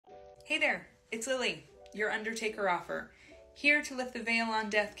Hey there, it's Lily, your Undertaker offer, here to lift the veil on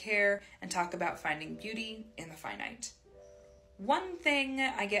death care and talk about finding beauty in the finite. One thing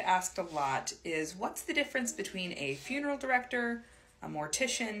I get asked a lot is what's the difference between a funeral director, a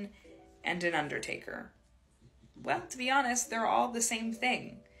mortician, and an undertaker? Well, to be honest, they're all the same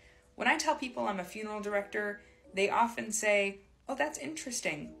thing. When I tell people I'm a funeral director, they often say, "Oh, that's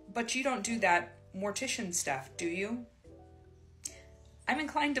interesting, but you don't do that mortician stuff, do you?" I'm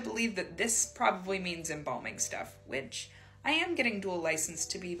inclined to believe that this probably means embalming stuff, which I am getting dual license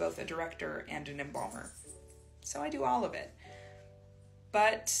to be both a director and an embalmer. So I do all of it.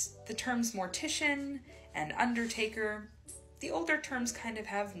 But the terms mortician and undertaker, the older terms kind of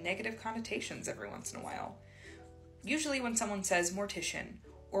have negative connotations every once in a while. Usually when someone says mortician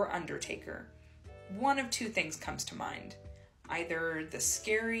or undertaker, one of two things comes to mind. Either the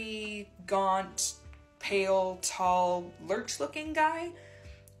scary, gaunt, pale, tall, lurch-looking guy,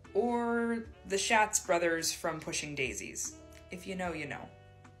 or the Schatz brothers from Pushing Daisies. If you know, you know.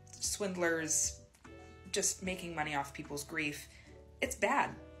 Swindlers, just making money off people's grief. It's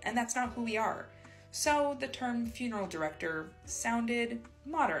bad, and that's not who we are. So the term funeral director sounded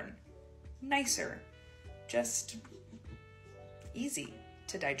modern, nicer, just easy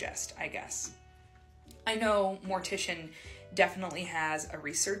to digest, I guess. I know mortician definitely has a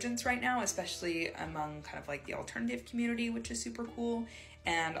resurgence right now, especially among kind of like the alternative community, which is super cool.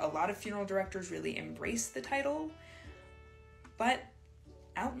 And a lot of funeral directors really embrace the title. But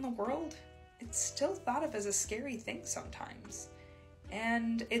out in the world, it's still thought of as a scary thing sometimes.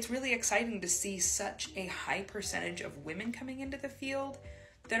 And it's really exciting to see such a high percentage of women coming into the field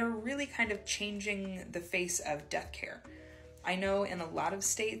that are really kind of changing the face of death care. I know in a lot of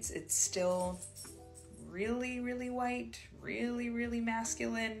states, it's still really, really white, really, really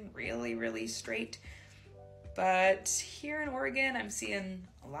masculine, really, really straight. But here in Oregon, I'm seeing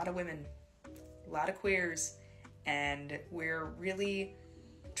a lot of women, a lot of queers, and we're really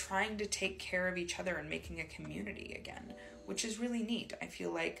trying to take care of each other and making a community again, which is really neat. I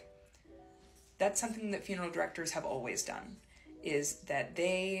feel like that's something that funeral directors have always done, is that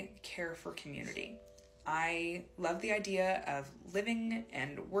they care for community. I love the idea of living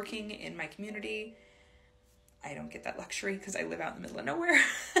and working in my community. I don't get that luxury because I live out in the middle of nowhere.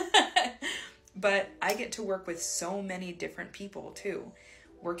 But I get to work with so many different people too.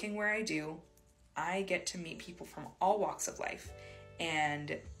 Working where I do, I get to meet people from all walks of life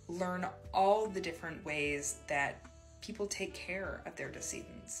and learn all the different ways that people take care of their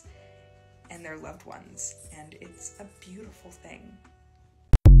decedents and their loved ones. And it's a beautiful thing.